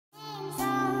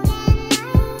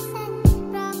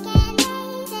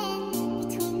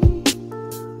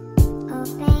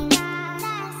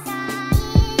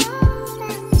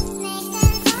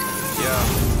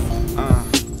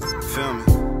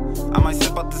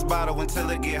this bottle until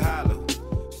it get hollow.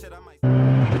 Shit, I might...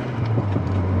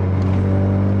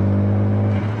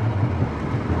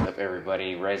 What's up,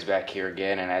 everybody? Rez back here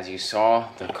again, and as you saw,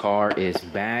 the car is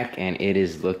back and it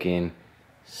is looking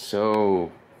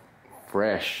so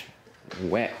fresh.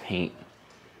 Wet paint.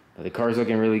 The car's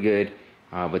looking really good.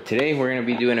 But today we're going to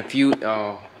be doing a few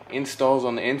installs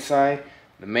on the inside.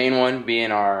 The main one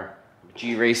being our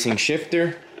G Racing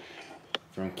shifter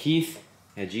from Keith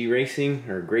at G Racing,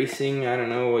 or Gracing, I don't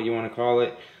know what you want to call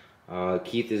it.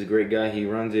 Keith is a great guy. He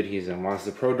runs it. He's a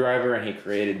Mazda Pro driver, and he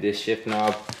created this shift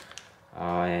knob.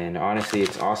 And honestly,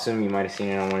 it's awesome. You might have seen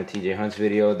it on one of TJ Hunt's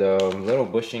video. The little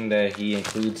bushing that he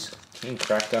includes came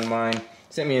cracked on mine.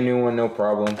 Sent me a new one, no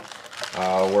problem.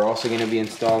 We're also going to be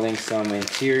installing some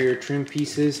interior trim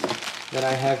pieces that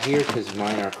I have here because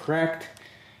mine are cracked.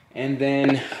 And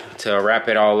then to wrap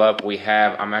it all up,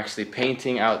 I'm actually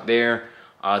painting out there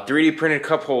a 3D printed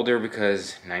cup holder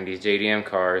because 90s JDM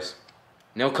cars,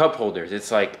 no cup holders. It's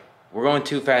like we're going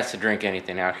too fast to drink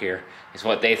anything out here is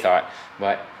what they thought.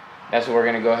 But that's what we're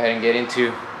going to go ahead and get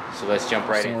into. So let's jump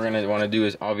right in. What we're going to want to do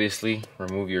is obviously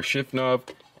remove your shift knob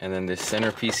and then this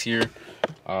centerpiece here.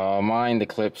 Mine, the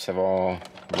clips have all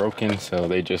broken, so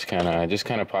they just kind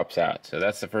of pops out. So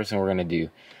that's the first thing we're gonna do,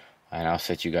 and I'll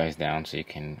set you guys down so you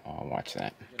can watch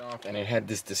that. And it had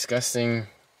this disgusting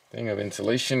thing of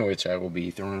insulation, which I will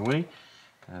be throwing away,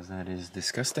 as that is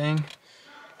disgusting.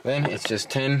 Then it's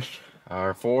just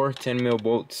 4 10 mil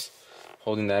bolts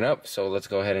holding that up. So let's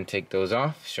go ahead and take those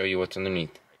off, show you what's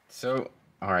underneath. So,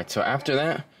 all right. So after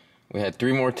that, we had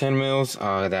 3 more 10 mils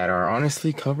that are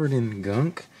honestly covered in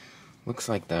gunk. Looks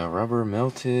like the rubber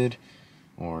melted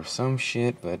or some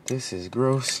shit, but this is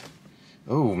gross.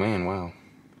 Oh man, wow.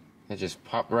 That just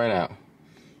popped right out.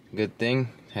 Good thing,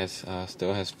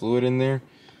 still has fluid in there.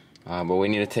 But we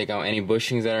need to take out any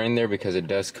bushings that are in there because it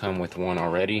does come with one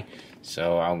already.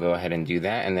 So I'll go ahead and do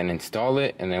that and then install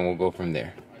it, and then we'll go from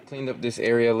there. I cleaned up this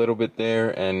area a little bit there,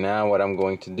 and now what I'm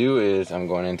going to do is I'm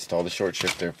going to install the short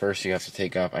shifter. First you have to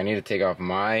take off, I need to take off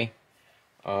my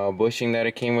bushing that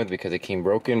it came with because it came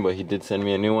broken, but he did send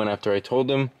me a new one after I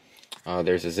told him.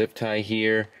 There's a zip tie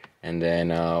here, and then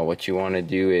what you want to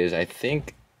do is, I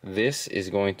think this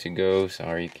is going to go,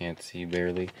 sorry you can't see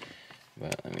barely,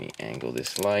 but let me angle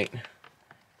this light.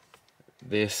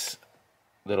 This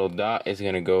little dot is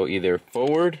going to go either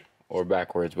forward or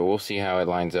backwards, but we'll see how it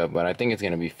lines up, but I think it's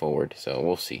going to be forward, so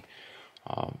we'll see.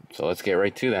 So let's get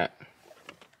right to that.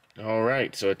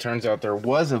 Alright, so it turns out there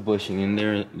was a bushing in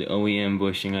there, the OEM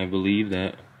bushing, I believe,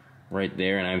 that right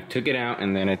there, and I took it out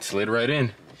and then it slid right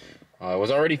in. It was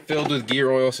already filled with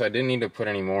gear oil, so I didn't need to put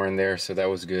any more in there, so that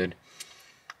was good.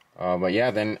 But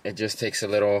yeah, then it just takes a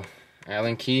little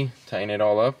Allen key, tighten it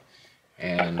all up,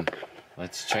 and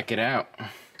let's check it out.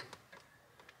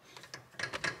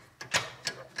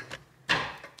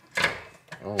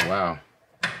 Oh wow,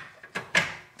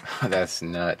 that's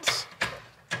nuts.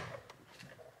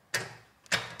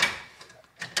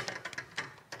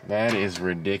 That is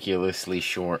ridiculously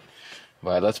short.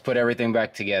 But let's put everything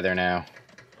back together now.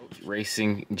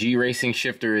 G Racing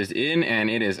shifter is in, and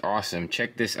it is awesome.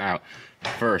 Check this out.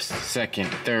 First, second,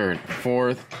 third,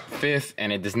 fourth, fifth,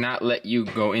 and it does not let you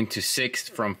go into sixth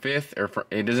from fifth, or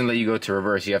it doesn't let you go to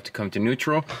reverse. You have to come to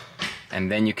neutral,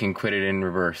 and then you can quit it in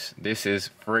reverse. This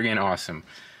is friggin' awesome.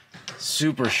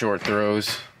 Super short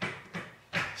throws.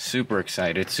 Super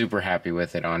excited, super happy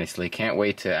with it, honestly. Can't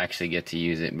wait to actually get to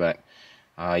use it, but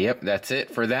yep, that's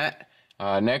it for that.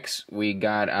 Next, we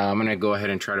got, I'm going to go ahead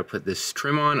and try to put this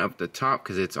trim on up the top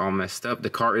because it's all messed up.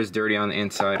 The car is dirty on the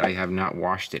inside. I have not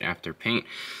washed it after paint,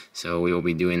 so we will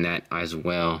be doing that as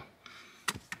well.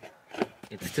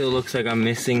 It still looks like I'm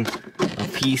missing a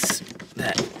piece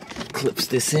that clips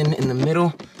this in the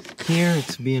middle here.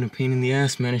 It's being a pain in the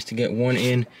ass. Managed to get one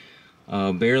in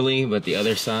barely, but the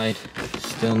other side,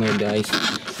 still no dice.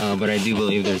 But I do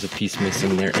believe there's a piece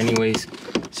missing there anyways.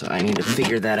 So I need to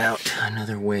figure that out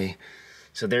another way.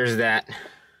 So there's that.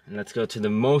 And let's go to the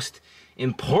most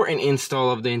important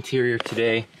install of the interior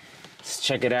today. Let's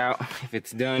check it out. If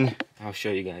it's done, I'll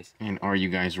show you guys. And are you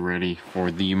guys ready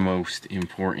for the most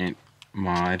important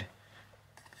mod?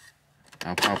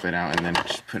 I'll pop it out and then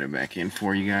just put it back in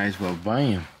for you guys. Well,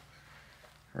 bam.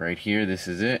 Right here, this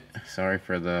is it. Sorry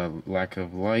for the lack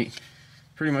of light.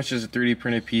 Pretty much just a 3D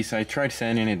printed piece. I tried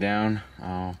sanding it down.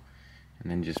 And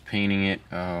then just painting it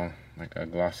like a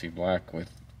glossy black with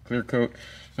clear coat,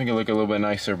 make it look a little bit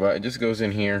nicer, but it just goes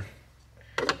in here.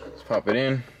 Let's pop it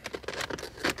in,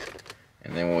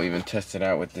 and then we'll even test it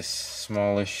out with this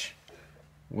smallish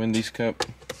Wendy's cup.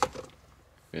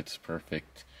 It's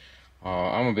perfect.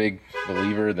 I'm a big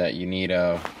believer that you need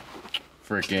a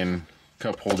freaking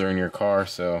cup holder in your car.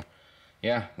 So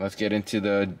yeah, let's get into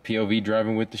the POV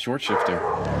driving with the short shifter.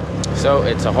 So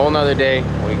it's a whole nother day.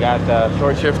 We got the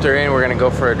short shifter in. We're gonna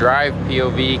go for a drive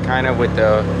POV kind of with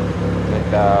the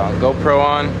GoPro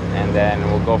on, and then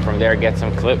we'll go from there, get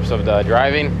some clips of the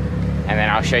driving, and then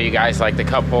I'll show you guys like the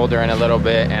cup holder in a little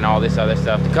bit and all this other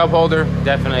stuff. The cup holder,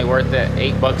 definitely worth it,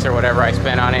 $8 or whatever I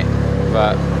spent on it,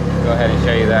 but go ahead and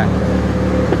show you that.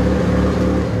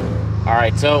 All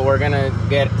right, so we're gonna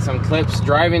get some clips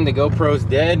driving. The GoPro's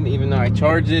dead, even though I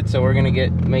charged it, so we're gonna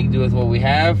make do with what we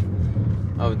have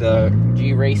of the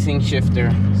G Racing shifter.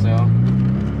 So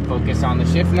focus on the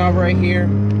shift knob right here.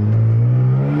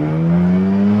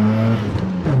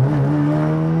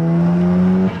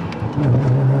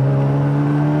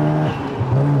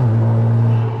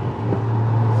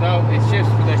 So it's just,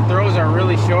 the throws are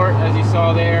really short, as you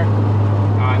saw there.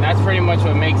 And that's pretty much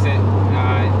what makes it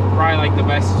probably like the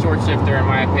best short shifter in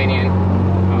my opinion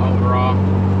overall.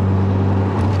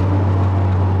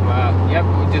 Yep,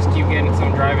 we'll just keep getting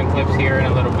some driving clips here in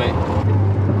a little bit.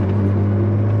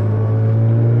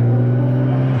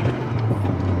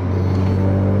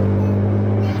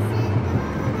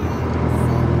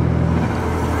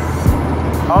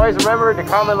 Always remember to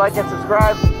comment, like, and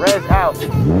subscribe. Rez out.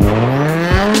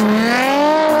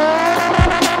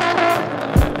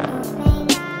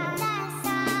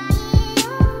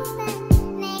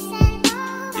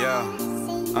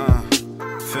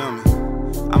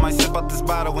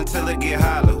 Until it get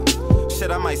hollow. Shit,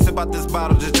 I might sip out this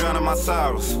bottle, just drowning my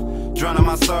sorrows. Drowning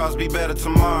my sorrows, be better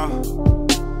tomorrow.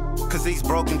 Cause these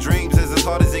broken dreams is as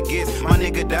hard as it gets. My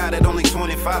nigga died at only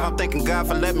 25. I'm thanking God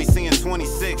for letting me see in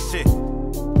 26. Shit.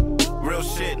 Real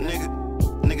shit, nigga.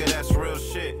 Nigga, that's real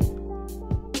shit.